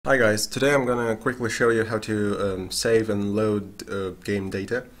Hi guys, today I'm gonna quickly show you how to save and load game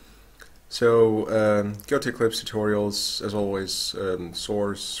data. So go to Eclipse Tutorials, as always,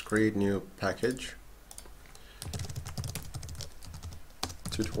 source, create new package,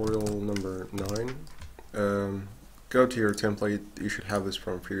 tutorial number 9. Go to your template, you should have this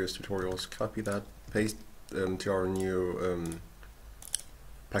from previous tutorials, copy that, paste to our new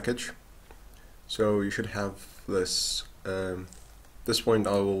package. So you should have this. This point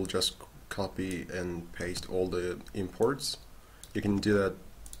I will just copy and paste all the imports. You can do that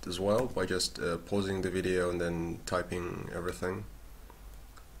as well by just pausing the video and then typing everything.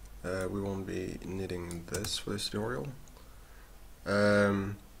 We won't be needing this for this tutorial.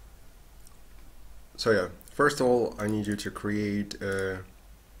 So yeah, first of all I need you to create a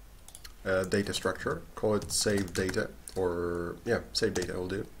data structure, call it SaveData, or yeah, SaveData will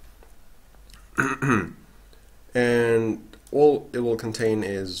do. And all it will contain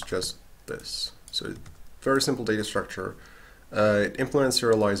is just this. So very simple data structure. It implements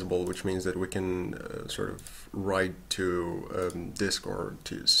Serializable, which means that we can sort of write to disk or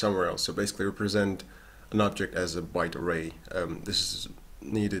to somewhere else. So basically represent an object as a byte array. This is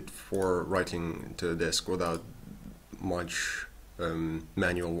needed for writing to the disk without much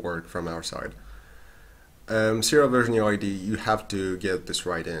manual work from our side. Serial version UID, you have to get this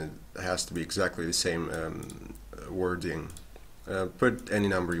right, and it has to be exactly the same wording. Put any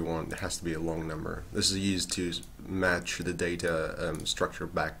number you want. It has to be a long number. This is used to match the data structure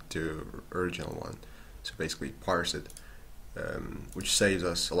back to original one. So basically parse it, which saves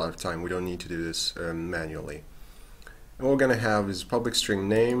us a lot of time. We don't need to do this manually. And what we're going to have is public string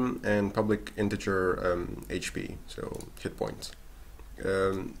name and public integer HP, so hit points.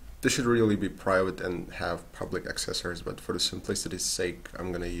 This should really be private and have public accessors, but for the simplicity's sake,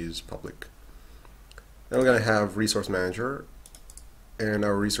 I'm going to use public. Then we're going to have resource manager, and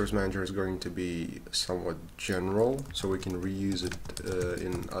our resource manager is going to be somewhat general, so we can reuse it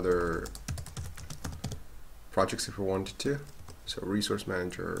in other projects if we wanted to. So resource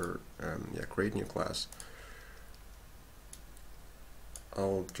manager, yeah, create new class.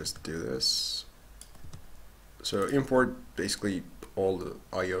 I'll just do this. So import basically all the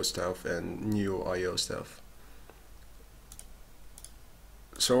IO stuff and new IO stuff.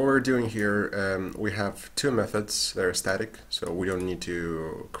 So what we're doing here, we have two methods that are static, so we don't need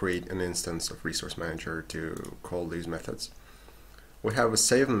to create an instance of resource manager to call these methods. We have a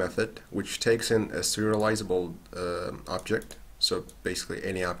save method, which takes in a serializable object, so basically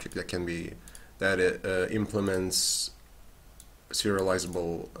any object that can be, that implements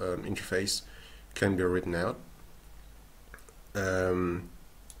serializable interface can be written out.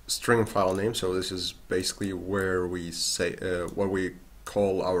 String file name, so this is basically where we say what we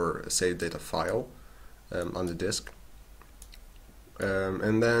call our SaveData file on the disk.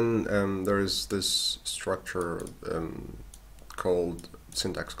 And then there's this structure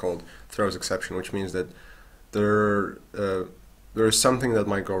syntax called throws exception, which means that there is something that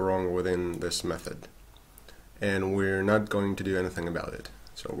might go wrong within this method, and we're not going to do anything about it.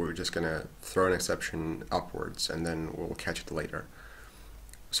 So we're just going to throw an exception upwards, and then we'll catch it later.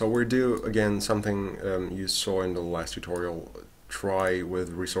 So we do, again, something you saw in the last tutorial, try with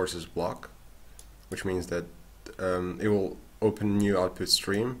resources block, which means that it will open new output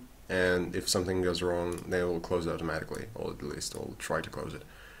stream, and if something goes wrong, they will close it automatically, or at least it'll try to close it.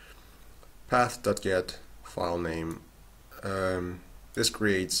 Path.get file name. This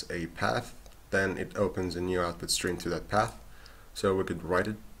creates a path, then it opens a new output stream to that path, so we could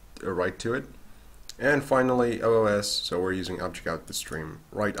write to it. And finally, OOS, so we're using object output stream,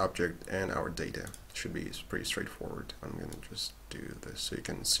 write object and our data. Should be pretty straightforward. I'm going to just do this so you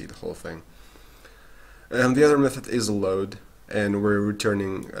can see the whole thing. The other method is load, and we're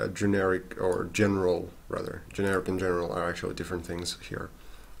returning a generic, or general rather. Generic and general are actually different things here.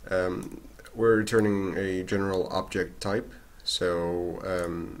 We're returning a general object type, so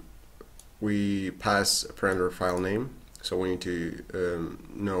we pass a parameter file name, so we need to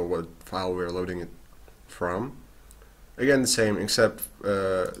know what file we're loading it from. Again, the same, except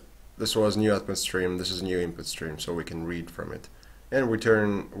this was new output stream, this is new input stream, so we can read from it. And we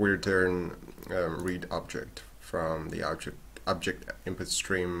return read object from the object input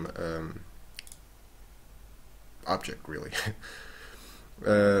stream object, really.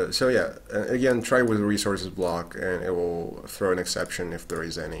 So yeah, again, try with the resources block, and it will throw an exception if there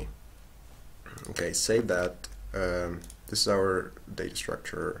is any. Okay, save that. This is our data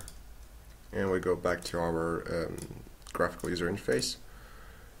structure, and we go back to our graphical user interface.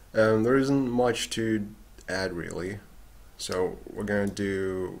 There isn't much to add really, so we're going to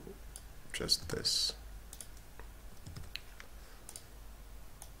do just this.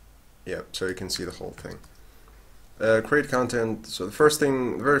 Yeah, so you can see the whole thing. Create content. So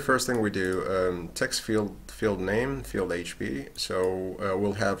the very first thing we do, text field name, field HP. So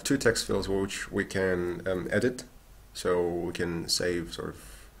we'll have two text fields which we can edit. So we can save sort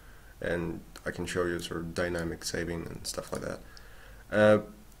of, and I can show you sort of dynamic saving and stuff like that.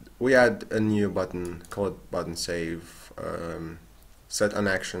 We add a new button, call it button save, set an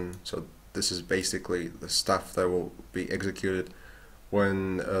action. So this is basically the stuff that will be executed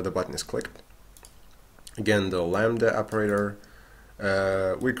when the button is clicked. Again, the lambda operator.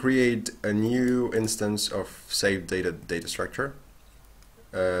 We create a new instance of SaveData data structure.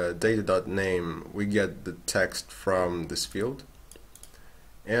 Data.name, we get the text from this field.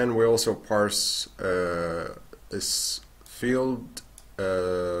 And we also parse this field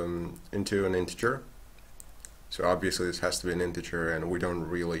into an integer. So obviously this has to be an integer, and we don't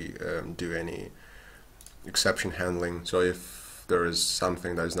really do any exception handling. So if there is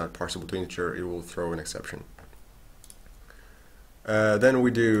something that is not parsable to integer, it will throw an exception. Then we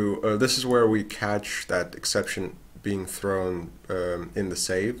do, this is where we catch that exception being thrown in the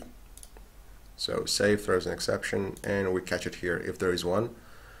save. So save throws an exception, and we catch it here if there is one.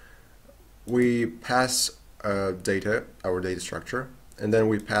 We pass data, our data structure, and then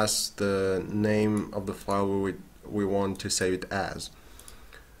we pass the name of the file we want to save it as.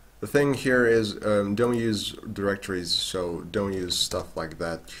 The thing here is don't use directories, so don't use stuff like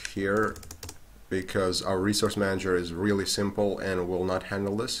that here, because our resource manager is really simple and will not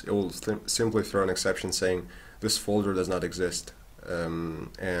handle this. It will simply throw an exception saying this folder does not exist,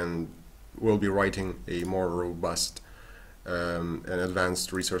 and we'll be writing a more robust and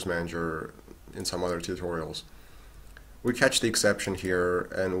advanced resource manager in some other tutorials. We catch the exception here,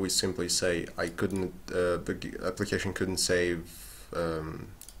 and we simply say the application couldn't save,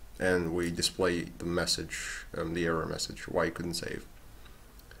 and we display the message, the error message, why it couldn't save.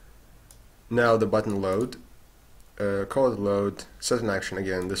 Now the button load, call it load, set an action.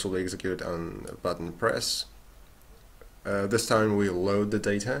 Again, this will be executed on button press. This time we load the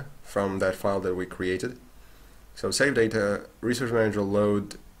data from that file that we created. So SaveData, resource manager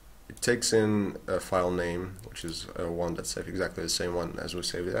load, it takes in a file name, which is one that's exactly the same one as we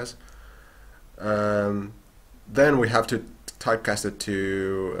saved it as. Then we have to typecast it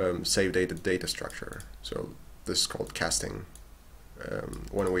to SaveData data structure. So this is called casting.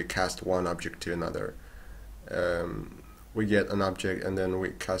 When we cast one object to another, we get an object, and then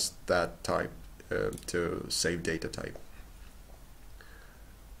we cast that type to SaveData type.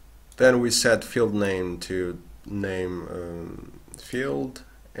 Then we set field name to name field,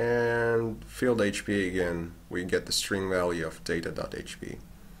 and field HP again, we get the string value of data.hp.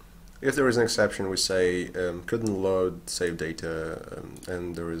 If there is an exception, we say couldn't load SaveData,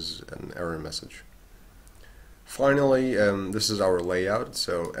 and there is an error message. Finally, this is our layout,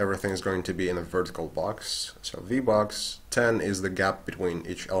 so everything is going to be in a vertical box. So VBox 10 is the gap between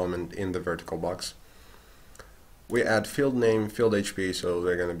each element in the vertical box. We add field name, field HP, so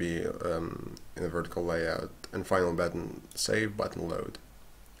they're going to be in a vertical layout, and final button save, button load.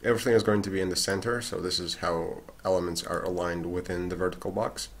 Everything is going to be in the center, so this is how elements are aligned within the vertical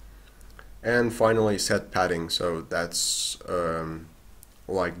box. And finally set padding, so that's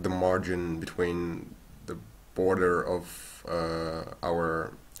like the margin between the border of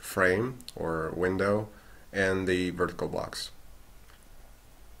our frame or window and the vertical box.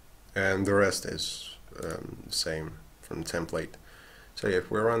 And the rest is the same from the template. So yeah, if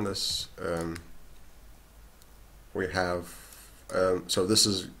we run this, we have so this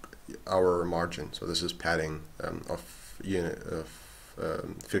is our margin. So this is padding of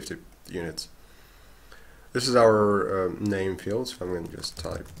 50 units. This is our name field. So I'm going to just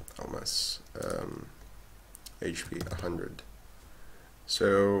type ls HP 100.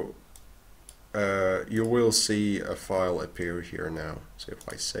 So you will see a file appear here now. So if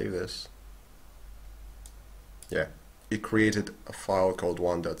I save this, yeah, it created a file called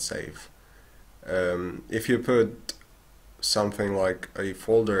one.save. If you put something like a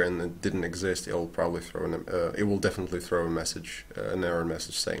folder and it didn't exist, it'll probably throw it will definitely throw a message, an error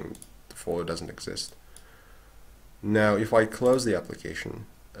message saying the folder doesn't exist. Now, if I close the application,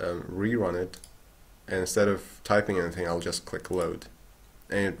 rerun it, and instead of typing anything, I'll just click load,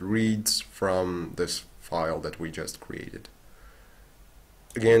 and it reads from this file that we just created.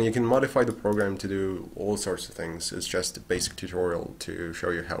 Again, you can modify the program to do all sorts of things. It's just a basic tutorial to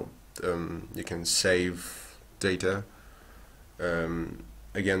show you how you can save data.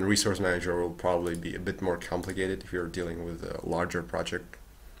 Again, Resource Manager will probably be a bit more complicated if you're dealing with a larger project,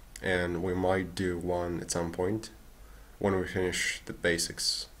 and we might do one at some point when we finish the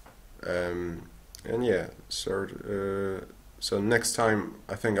basics. And yeah, So next time,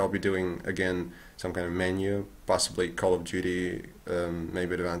 I think I'll be doing again some kind of menu, possibly Call of Duty,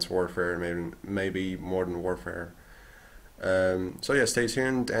 maybe Advanced Warfare, maybe Modern Warfare. So yeah, stay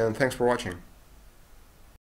tuned and thanks for watching.